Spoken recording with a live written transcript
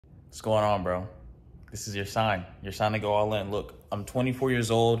What's going on, bro? This is your sign to go all in. Look, I'm 24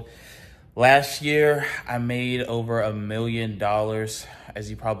 years old. Last year, I made over $1 million, as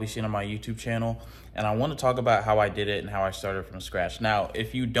you probably seen on my YouTube channel. And I want to talk about how I did it and how I started from scratch. Now,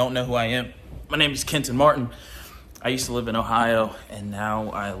 if you don't know who I am, my name is Kenton Martin. I used to live in Ohio, and now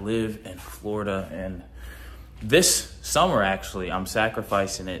I live in Florida. And this summer, actually, I'm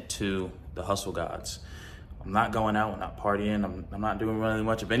sacrificing it to the hustle gods. I'm not going out, I'm not partying, I'm not doing really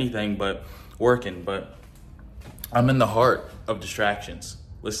much of anything but working, but I'm in the heart of distractions.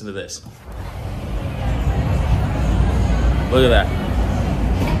 Listen to this. Look at that.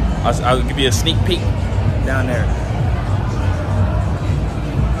 I'll give you a sneak peek down there.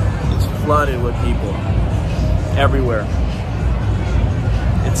 It's flooded with people everywhere.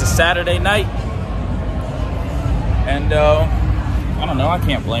 It's a Saturday night, and I don't know, I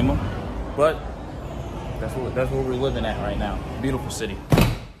can't blame them, but that's what we're living at right now. Beautiful city.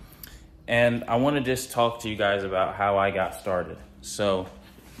 And I want to just talk to you guys about how I got started. So,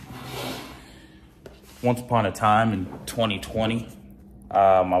 once upon a time in 2020,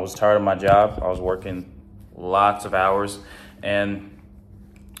 I was tired of my job. I was working lots of hours, and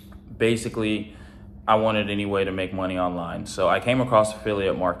basically, I wanted any way to make money online. So I came across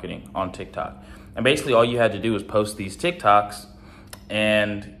affiliate marketing on TikTok. And basically, all you had to do was post these TikToks,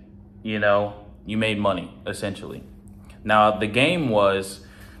 and you made money, essentially. Now, the game was,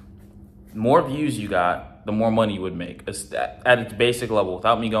 more views you got, the more money you would make, at its basic level,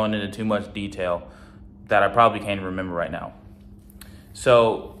 without me going into too much detail that I probably can't even remember right now.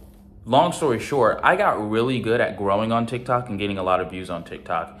 So, long story short, I got really good at growing on TikTok and getting a lot of views on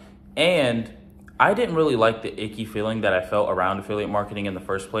TikTok. And I didn't really like the icky feeling that I felt around affiliate marketing in the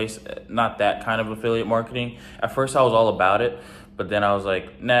first place. Not that kind of affiliate marketing. At first, I was all about it. But then I was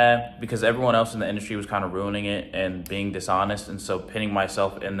like, nah, because everyone else in the industry was kind of ruining it and being dishonest. And so pinning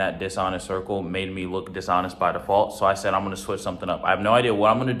myself in that dishonest circle made me look dishonest by default. So I said, I'm going to switch something up. I have no idea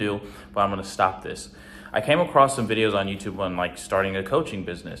what I'm going to do, but I'm going to stop this. I came across some videos on YouTube on starting a coaching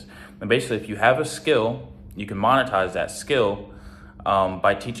business. And basically, if you have a skill, you can monetize that skill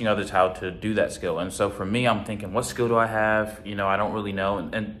by teaching others how to do that skill. And so for me, I'm thinking, what skill do I have? I don't really know.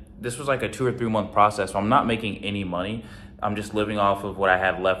 And this was like a 2 or 3 month process. So I'm not making any money. I'm just living off of what I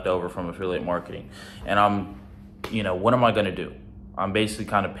had left over from affiliate marketing. And what am I going to do? I'm basically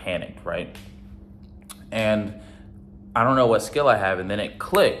kind of panicked, right? And I don't know what skill I have. And then it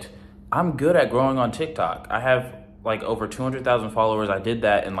clicked. I'm good at growing on TikTok. I have over 200,000 followers. I did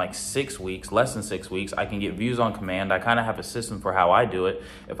that in 6 weeks, less than 6 weeks. I can get views on command. I kind of have a system for how I do it.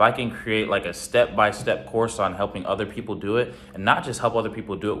 If I can create a step-by-step course on helping other people do it, and not just help other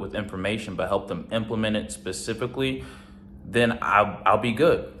people do it with information, but help them implement it specifically, then I'll be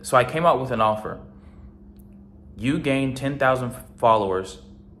good. So I came out with an offer. You gain 10,000 followers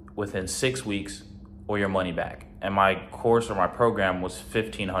within 6 weeks or your money back. And my course or my program was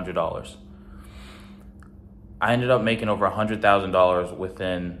 $1,500. I ended up making over $100,000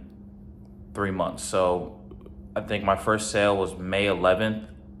 within 3 months. So I think my first sale was May 11th,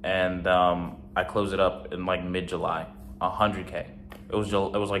 and I closed it up in mid-July, $100K. It was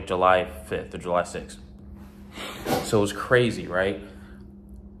July 5th or July 6th. So it was crazy, right?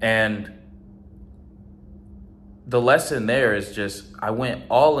 And the lesson there is just, I went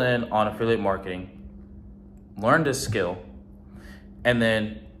all in on affiliate marketing, learned a skill, and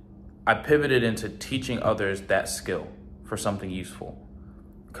then I pivoted into teaching others that skill for something useful.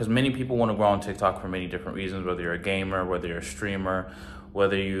 Because many people want to grow on TikTok for many different reasons, whether you're a gamer, whether you're a streamer,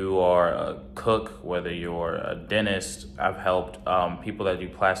 whether you are a cook, whether you're a dentist. I've helped people that do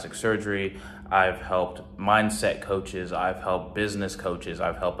plastic surgery. I've helped mindset coaches. I've helped business coaches.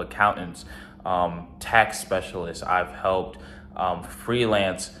 I've helped accountants, tax specialists. I've helped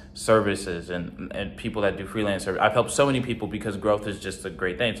freelance services and people that do freelance service. I've helped so many people because growth is just a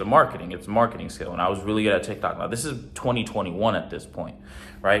great thing. It's a marketing skill. And I was really good at TikTok. Now, this is 2021 at this point,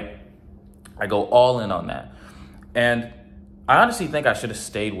 right? I go all in on that. And I honestly think I should have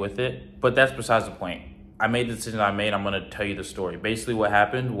stayed with it, but that's besides the point. I made the decision I made. I'm going to tell you the story. Basically, what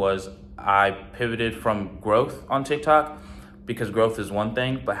happened was I pivoted from growth on TikTok, because growth is one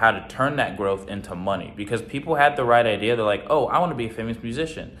thing, but how to turn that growth into money. Because people had the right idea. They're like, oh, I want to be a famous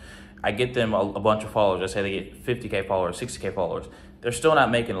musician. I get them a bunch of followers. Let's say they get 50K followers, 60K followers. They're still not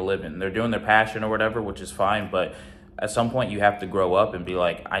making a living. They're doing their passion or whatever, which is fine. But at some point, you have to grow up and be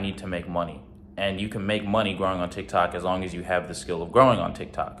like, I need to make money. And you can make money growing on TikTok as long as you have the skill of growing on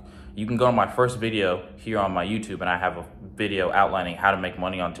TikTok. You can go to my first video here on my YouTube, and I have a video outlining how to make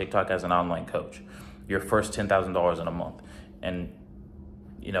money on TikTok as an online coach. Your first $10,000 in a month. And,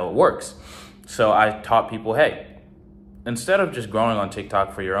 it works. So I taught people, hey, instead of just growing on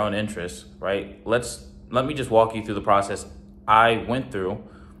TikTok for your own interests, right? Let me just walk you through the process I went through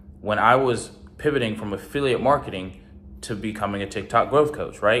when I was pivoting from affiliate marketing to becoming a TikTok growth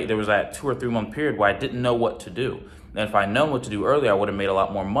coach, right? There was that 2 or 3 month period where I didn't know what to do. And if I'd known what to do earlier, I would have made a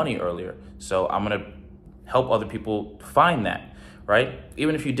lot more money earlier. So I'm gonna help other people find that, right?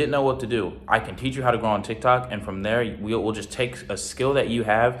 Even if you didn't know what to do, I can teach you how to grow on TikTok. And from there, we'll just take a skill that you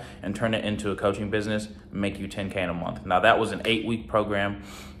have and turn it into a coaching business and make you 10K in a month. Now that was an 8-week program.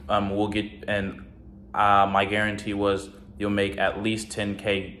 My guarantee was you'll make at least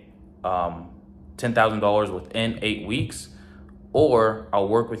 $10,000 within 8 weeks, or I'll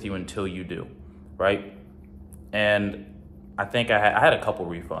work with you until you do, right? And I think I had a couple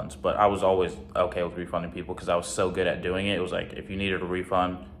refunds, but I was always okay with refunding people because I was so good at doing it. It was like, if you needed a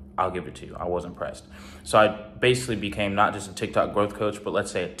refund, I'll give it to you. I wasn't pressed. So I basically became not just a TikTok growth coach, but let's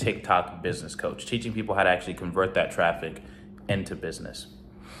say a TikTok business coach, teaching people how to actually convert that traffic into business.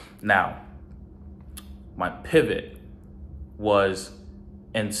 Now, my pivot was,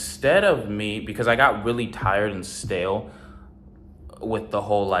 instead of me, because I got really tired and stale with the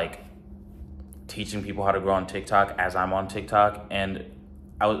whole like teaching people how to grow on TikTok as I'm on TikTok, and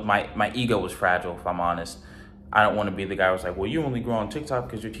my ego was fragile, if I'm honest. I don't want to be the guy who's like, well, you only grow on TikTok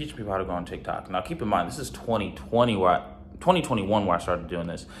because you're teaching people how to grow on TikTok. Now keep in mind, this is 2021 where I started doing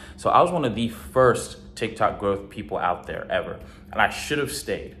this. So I was one of the first TikTok growth people out there ever. And I should have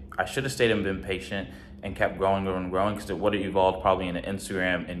stayed. I should have stayed and been patient and kept growing because it would have evolved probably into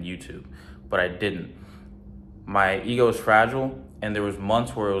Instagram and YouTube, but I didn't. My ego is fragile, and there was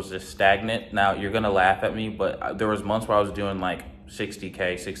months where it was just stagnant. Now you're gonna laugh at me, but there was months where I was doing like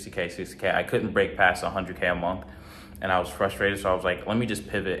 60K. I couldn't break past 100K a month, and I was frustrated. So I was like, let me just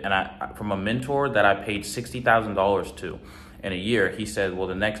pivot. And from a mentor that I paid $60,000 to in a year, he said, well,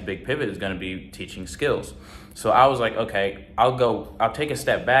 the next big pivot is gonna be teaching skills. So I was like, okay, I'll take a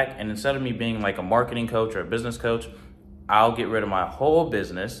step back, and instead of me being like a marketing coach or a business coach, I'll get rid of my whole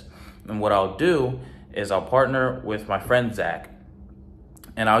business. And what I'll do is I'll partner with my friend Zach,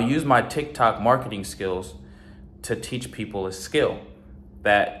 and I'll use my TikTok marketing skills to teach people a skill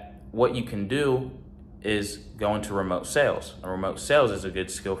that what you can do is go into remote sales. And remote sales is a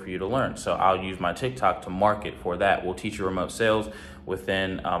good skill for you to learn. So I'll use my TikTok to market for that. We'll teach you remote sales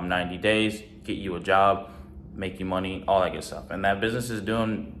within 90 days, get you a job, make you money, all that good stuff. And that business is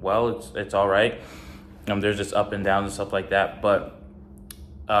doing well. It's all right. There's just up and downs and stuff like that. But,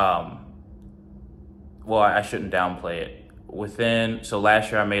 I shouldn't downplay it. So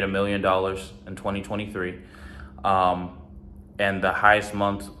last year I made $1 million in 2023. And the highest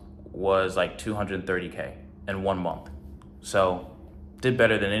month was like 230K in 1 month. So did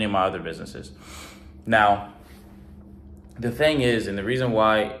better than any of my other businesses. Now, the thing is, and the reason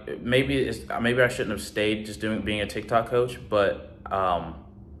why maybe I shouldn't have stayed just being a TikTok coach, but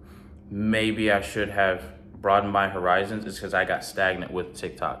maybe I should have broadened my horizons, is because I got stagnant with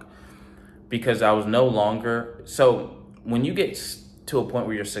TikTok. Because I was no longer, so when you get to a point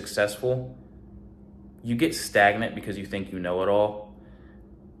where you're successful, you get stagnant because you think you know it all.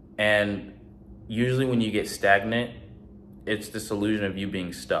 And usually when you get stagnant, it's this illusion of you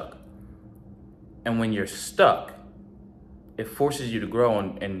being stuck. And when you're stuck, it forces you to grow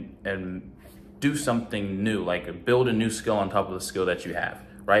and do something new, like build a new skill on top of the skill that you have,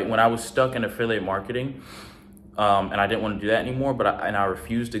 right? When I was stuck in affiliate marketing, and I didn't want to do that anymore, I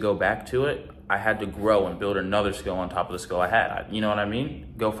refused to go back to it, I had to grow and build another skill on top of the skill I had. You know what I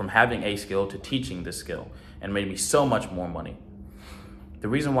mean? Go from having a skill to teaching this skill, and made me so much more money. The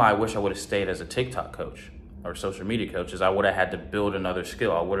reason why I wish I would have stayed as a TikTok coach or social media coach is I would have had to build another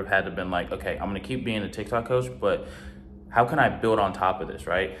skill. I would have had to been like, okay, I'm going to keep being a TikTok coach, but how can I build on top of this,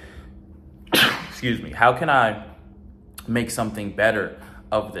 right? Excuse me. How can I make something better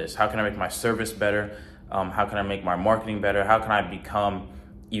of this? How can I make my service better? How can I make my marketing better? How can I become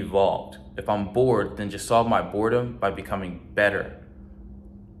evolved? If I'm bored, then just solve my boredom by becoming better.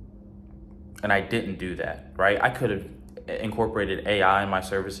 And I didn't do that, right? I could have incorporated AI in my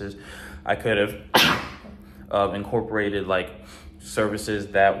services. I could have incorporated like services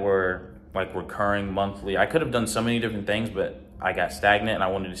that were like recurring monthly. I could have done so many different things, but I got stagnant and I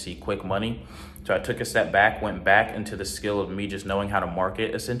wanted to see quick money. So I took a step back, went back into the skill of me just knowing how to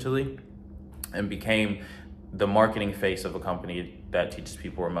market essentially, and became the marketing face of a company that teaches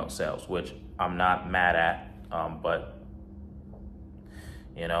people remote sales, which I'm not mad at, but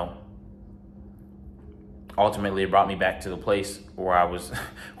you know, ultimately it brought me back to the place where I was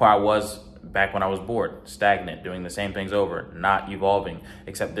back when I was bored, stagnant, doing the same things over, not evolving,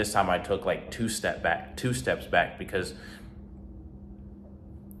 except this time I took like two steps back because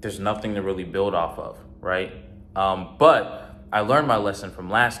there's nothing to really build off of, right? But I learned my lesson from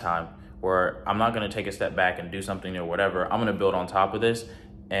last time, where I'm not going to take a step back and do something new or whatever. I'm going to build on top of this,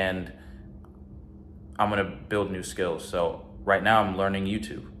 and I'm going to build new skills. So right now I'm learning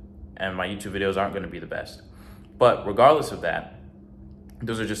YouTube, and my YouTube videos aren't going to be the best. But regardless of that,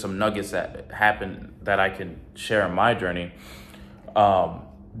 those are just some nuggets that happen that I can share in my journey.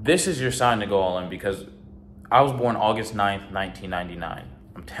 This is your sign to go all in, because I was born August 9th, 1999.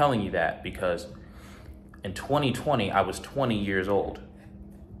 I'm telling you that because in 2020, I was 20 years old.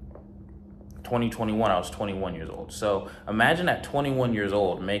 2021, I was 21 years old. So imagine at 21 years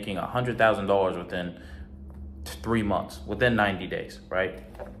old making $100,000 within 3 months, within 90 days, right?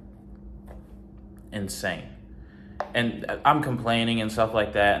 Insane. And I'm complaining and stuff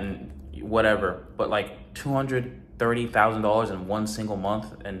like that and whatever, but like $230,000 in one single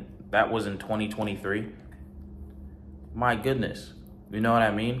month, and that was in 2023. My goodness, you know what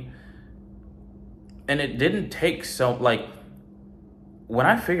I mean? And it didn't take when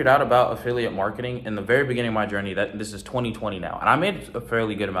I figured out about affiliate marketing in the very beginning of my journey, that this is 2020 now, and I made a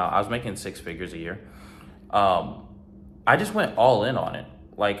fairly good amount. I was making 6 figures a year. I just went all in on it.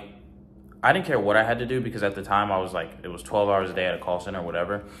 Like, I didn't care what I had to do, because at the time I was like, it was 12 hours a day at a call center or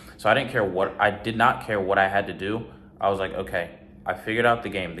whatever. So I did not care what I had to do. I was like, okay, I figured out the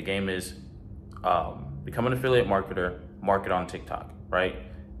game. The game is become an affiliate marketer, market on TikTok, right?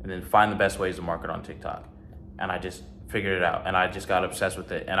 And then find the best ways to market on TikTok. And I just figured it out, and I just got obsessed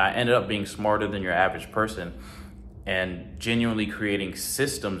with it. And I ended up being smarter than your average person and genuinely creating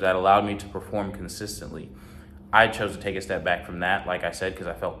systems that allowed me to perform consistently. I chose to take a step back from that, like I said, because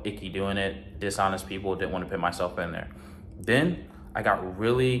I felt icky doing it, dishonest people, didn't want to put myself in there. Then I got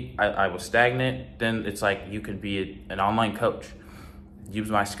I was stagnant. Then it's like, you could be an online coach. Use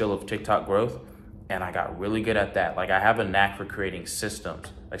my skill of TikTok growth, and I got really good at that. Like, I have a knack for creating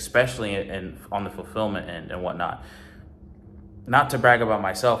systems, especially on the fulfillment end and whatnot. Not to brag about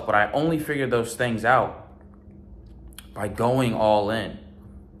myself, but I only figured those things out by going all in.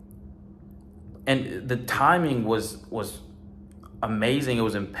 And the timing was amazing. It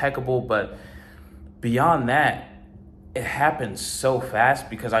was impeccable. But beyond that, it happened so fast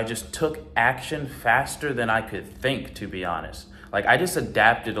because I just took action faster than I could think, to be honest. Like, I just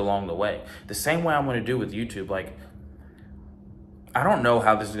adapted along the way. The same way I'm going to do with YouTube. Like, I don't know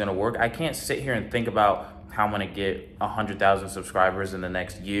how this is going to work. I can't sit here and think about how I'm going to get 100,000 subscribers in the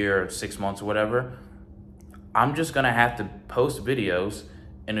next year or 6 months or whatever. I'm just going to have to post videos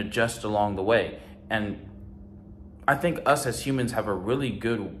and adjust along the way. And I think us as humans have a really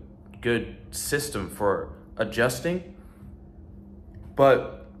good system for adjusting,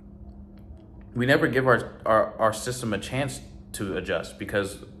 but we never give our system a chance to adjust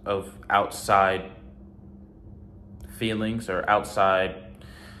because of outside feelings or outside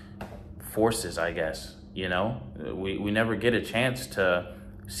forces, I guess. You know, we never get a chance to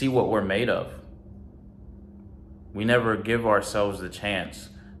see what we're made of. We never give ourselves the chance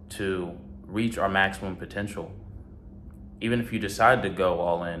to reach our maximum potential. Even if you decide to go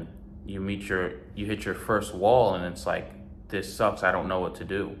all in, you hit your first wall and it's like, this sucks, I don't know what to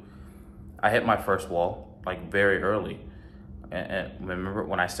do. I hit my first wall like very early. And remember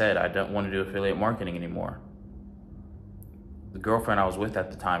when I said I don't want to do affiliate marketing anymore? The girlfriend I was with at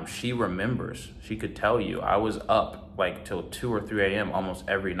the time, she remembers. She could tell you I was up like till 2 or 3 a.m. almost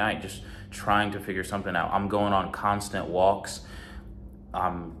every night, just trying to figure something out. I'm going on constant walks.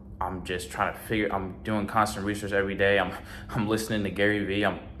 I'm just trying to I'm doing constant research every day. I'm listening to Gary Vee.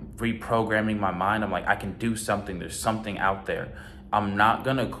 I'm reprogramming my mind. I'm like, I can do something. There's something out there. I'm not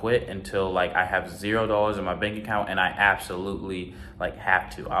gonna quit until like I have $0 in my bank account, and I absolutely like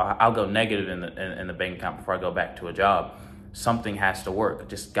have to. I'll go negative in the bank account before I go back to a job. Something has to work.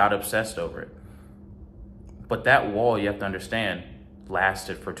 Just got obsessed over it. But that wall, you have to understand,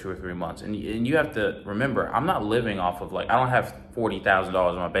 lasted for 2 or 3 months. And you have to remember, I'm not living off of like, I don't have $40,000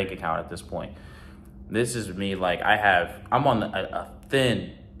 in my bank account at this point. This is me, like I'm on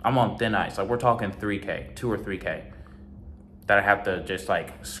thin ice. Like, we're talking 3K, 2 or 3K that I have to just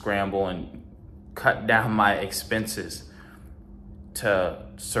like scramble and cut down my expenses to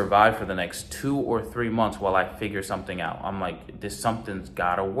survive for the next 2 or 3 months while I figure something out. I'm like, something's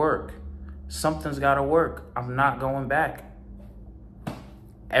gotta work. Something's gotta work. I'm not going back.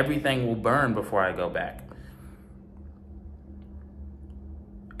 Everything will burn before I go back.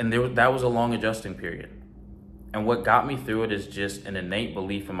 And that was a long adjusting period. And what got me through it is just an innate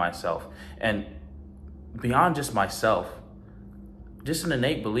belief in myself. And beyond just myself, just an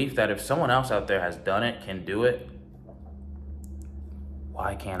innate belief that if someone else out there has done it, can do it,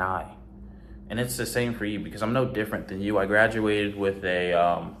 why can't I? And it's the same for you, because I'm no different than you. I graduated with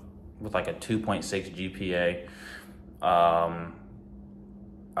a with like a 2.6 GPA.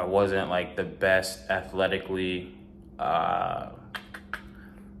 I wasn't like the best athletically. I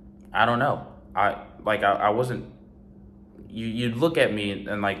don't know. I wasn't. You'd look at me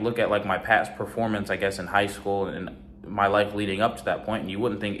and like look at like my past performance, I guess, in high school and my life leading up to that point, and you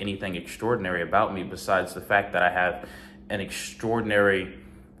wouldn't think anything extraordinary about me besides the fact that I have an extraordinary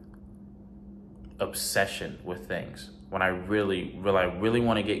obsession with things. When I really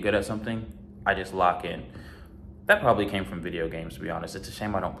want to get good at something, I just lock in. That probably came from video games, to be honest. It's a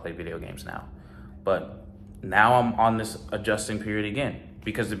shame I don't play video games now. But now I'm on this adjusting period again,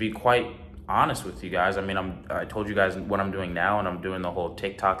 because to be quite honest with you guys, I mean, I told you guys what I'm doing now, and I'm doing the whole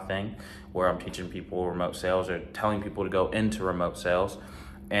TikTok thing where I'm teaching people remote sales or telling people to go into remote sales.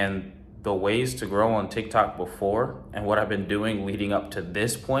 And the ways to grow on TikTok before and what I've been doing leading up to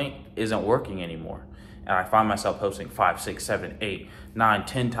this point isn't working anymore. And I find myself posting 5, 6, 7, 8, 9,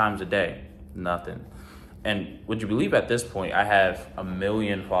 10 times a day. Nothing. And would you believe at this point, I have 1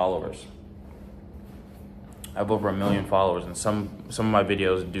 million followers. I have over 1 million followers, and some of my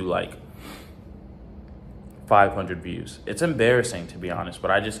videos do like 500 views. It's embarrassing, to be honest,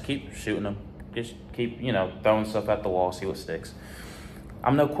 but I just keep shooting them. Just keep, throwing stuff at the wall, see what sticks.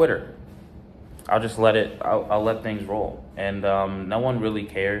 I'm no quitter. I'll just I'll let things roll. And no one really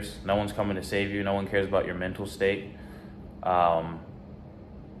cares. No one's coming to save you. No one cares about your mental state.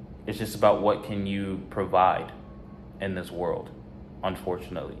 It's just about what can you provide in this world,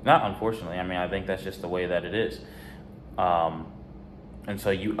 unfortunately. Not unfortunately, I mean, I think that's just the way that it is. And so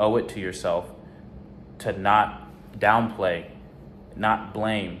you owe it to yourself to not downplay, not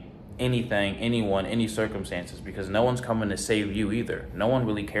blame anything, anyone, any circumstances, because no one's coming to save you either. No one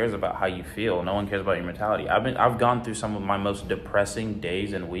really cares about how you feel. No one cares about your mentality. I've gone through some of my most depressing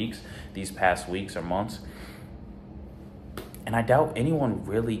days and weeks these past weeks or months, and I doubt anyone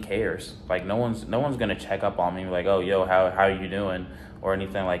really cares. Like no one's gonna check up on me like, oh, yo, how are you doing, or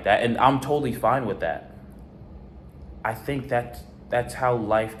anything like that. And I'm totally fine with that. I think that's how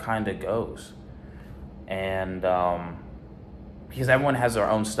life kind of goes. And because everyone has their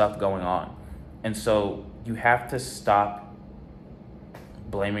own stuff going on. And so you have to stop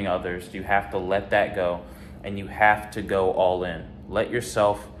blaming others. You have to let that go, and you have to go all in.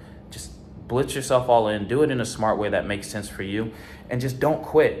 Just blitz yourself all in. Do it in a smart way that makes sense for you, and just don't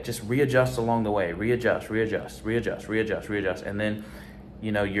quit. Just readjust along the way. Readjust. And then,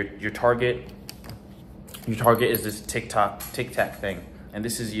 your target is this tic-tac thing, and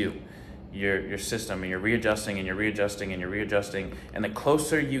this is you. Your system, and you're readjusting and you're readjusting and you're readjusting. And the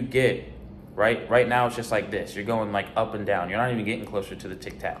closer you get, right now it's just like this. You're going like up and down. You're not even getting closer to the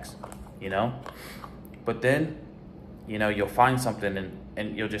tic-tacs, But then, you'll find something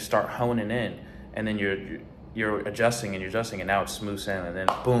and you'll just start honing in. And then you're adjusting and you're adjusting, and now it's smooth sailing. And then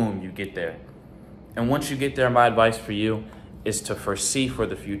boom, you get there. And once you get there, my advice for you is to foresee for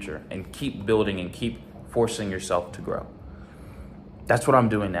the future and keep building and keep forcing yourself to grow. That's what I'm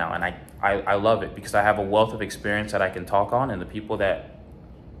doing now, and I love it, because I have a wealth of experience that I can talk on, and the people that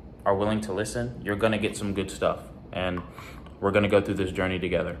are willing to listen, you're going to get some good stuff, and we're going to go through this journey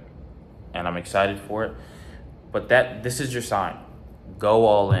together, and I'm excited for it. But this is your sign. Go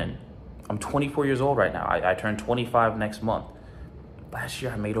all in. I'm 24 years old right now. I turn 25 next month. Last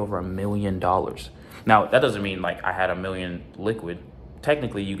year, I made over $1 million. Now, that doesn't mean like I had $1 million liquid.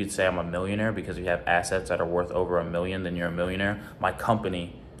 Technically, you could say I'm a millionaire, because if you have assets that are worth over $1 million, then you're a millionaire. My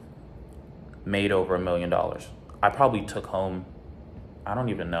company made over $1 million. I probably took home, I don't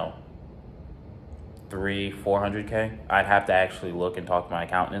even know, 300-400K. I'd have to actually look and talk to my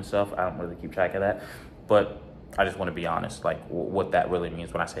accountant and stuff. I don't really keep track of that, but I just want to be honest, like what that really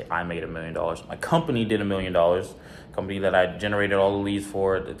means when I say I made $1 million. My company did $1 million. Company that I generated all the leads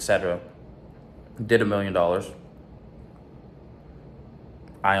for, etc., did $1 million.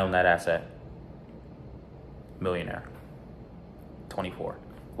 I own that asset. Millionaire. 24.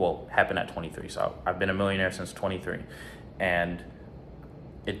 Well, happened at 23. So I've been a millionaire since 23. And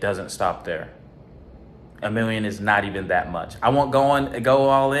it doesn't stop there. $1 million is not even that much. I won't go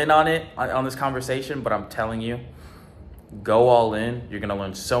all in on it, on this conversation, but I'm telling you, go all in. You're going to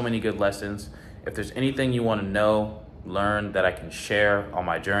learn so many good lessons. If there's anything you want to know, learn, that I can share on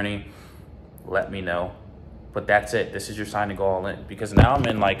my journey, let me know. But that's it. This is your sign to go all in. Because now I'm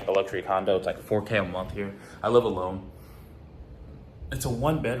in like a luxury condo. It's like $4K a month here. I live alone. It's a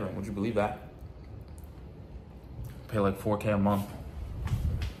 1-bedroom. Would you believe that? Pay like $4K a month.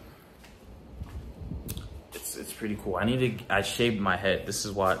 It's pretty cool. I shaved my head. This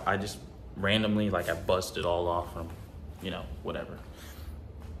is what I just randomly, like, I buzzed it all off from, whatever.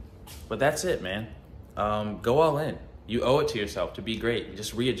 But that's it, man. Go all in. You owe it to yourself to be great.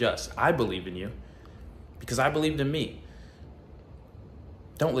 Just readjust. I believe in you because I believed in me.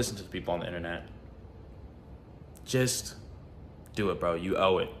 Don't listen to the people on the internet. Just do it, bro. You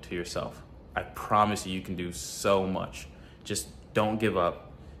owe it to yourself. I promise you, you can do so much. Just don't give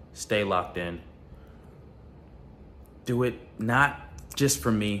up. Stay locked in. Do it not just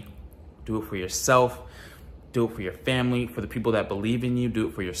for me. Do it for yourself. Do it for your family, for the people that believe in you. Do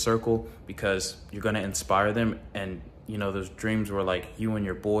it for your circle because you're going to inspire them. And, you know, those dreams where like you and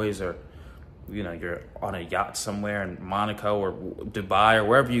your boys are, you know, you're on a yacht somewhere in Monaco or Dubai or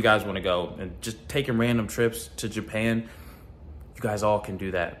wherever you guys want to go and just taking random trips to Japan. You guys all can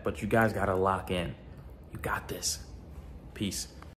do that, but you guys got to lock in. You got this. Peace.